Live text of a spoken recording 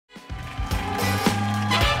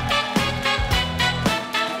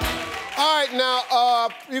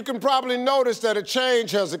You can probably notice that a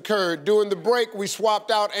change has occurred. During the break, we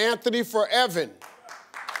swapped out Anthony for Evan.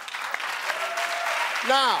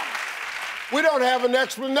 Now, we don't have an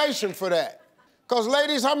explanation for that. Because,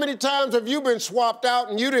 ladies, how many times have you been swapped out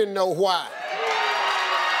and you didn't know why?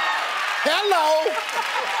 Hello!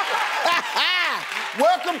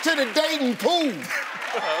 Welcome to the dating pool.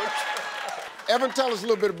 Evan, tell us a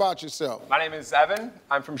little bit about yourself. My name is Evan.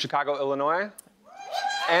 I'm from Chicago, Illinois.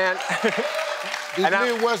 And these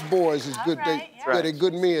Midwest boys is good. Right, yeah, they're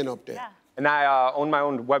good men up there. Yeah. And I own my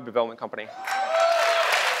own web development company.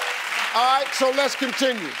 All right, so let's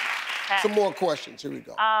continue. Okay. Some more questions. Here we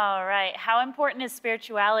go. All right. How important is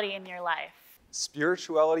spirituality in your life?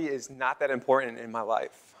 Spirituality is not that important in my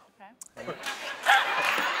life. Okay.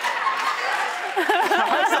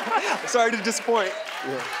 Sorry to disappoint.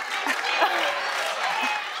 Yeah.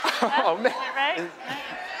 Oh, man. Right?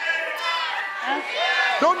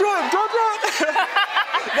 Don't do it! Don't do it!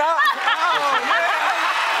 No! Oh, man!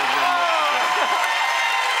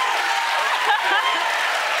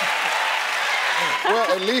 Well,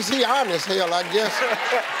 at least he honest, hell, I guess.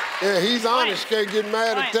 Yeah, he's honest. Can't get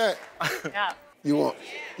mad at that. Yeah. You want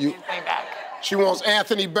you? Anthony back. She wants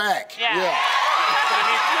Anthony back. Yeah.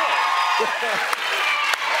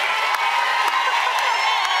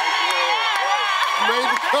 Made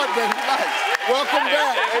the cut, baby. Nice. Welcome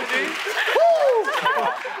back. Woo!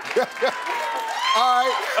 All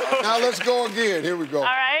right, now let's go again. Here we go. All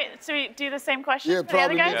right. So we do the same question Yeah, for the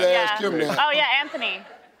other probably guys? need to ask him now. Oh, yeah, Anthony.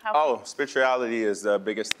 Oh, spirituality is the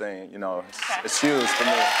biggest thing, you know. It's huge for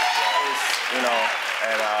me. You know,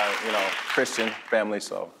 and, you know, Christian family,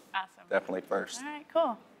 so Awesome. definitely first. All right,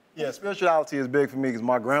 cool. Yeah, spirituality is big for me because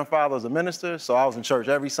my grandfather was a minister, so I was in church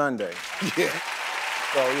every Sunday. Yeah.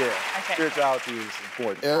 So, yeah, Okay. spirituality is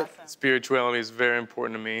important. Eric? Awesome. Spirituality is very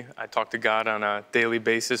important to me. I talk to God on a daily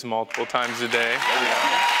basis, multiple times a day.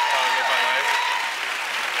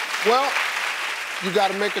 Well, you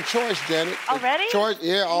got to make a choice, Janet. Already? Choice,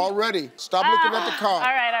 yeah, already. Stop looking at the card. All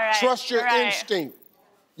right, all right. Trust your All right. instinct.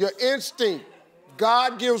 Your instinct.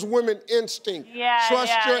 God gives women instinct. Yeah,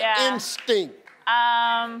 Trust yeah, your yeah. instinct.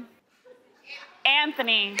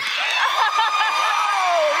 Anthony.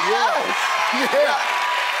 Yes. Yeah.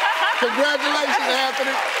 Congratulations,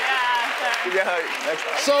 Anthony. Yeah, sorry.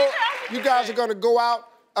 So you guys are going to go out.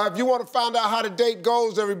 If you want to find out how the date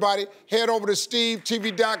goes, everybody, head over to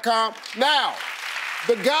stevetv.com. Now,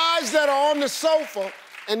 the guys that are on the sofa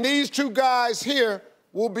and these two guys here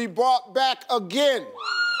will be brought back again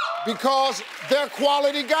because they're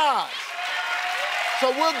quality guys. So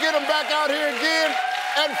we'll get them back out here again.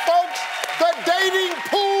 And folks, the dating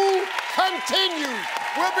pool continues.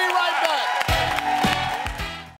 We'll be right back.